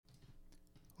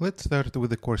Let's start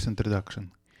with the course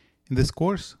introduction. In this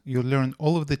course, you'll learn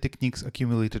all of the techniques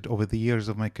accumulated over the years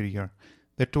of my career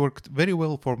that worked very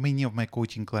well for many of my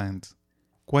coaching clients.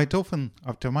 Quite often,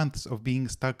 after months of being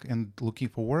stuck and looking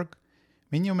for work,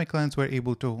 many of my clients were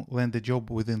able to land a job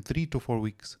within 3 to 4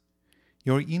 weeks.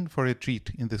 You're in for a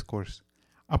treat in this course.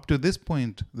 Up to this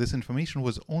point, this information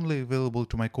was only available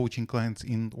to my coaching clients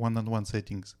in one-on-one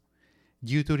settings.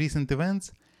 Due to recent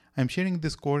events, I'm sharing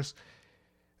this course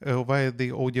via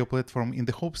the audio platform in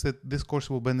the hopes that this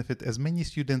course will benefit as many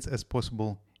students as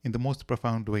possible in the most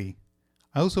profound way.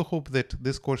 I also hope that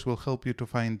this course will help you to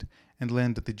find and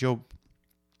land the job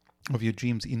of your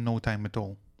dreams in no time at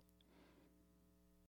all.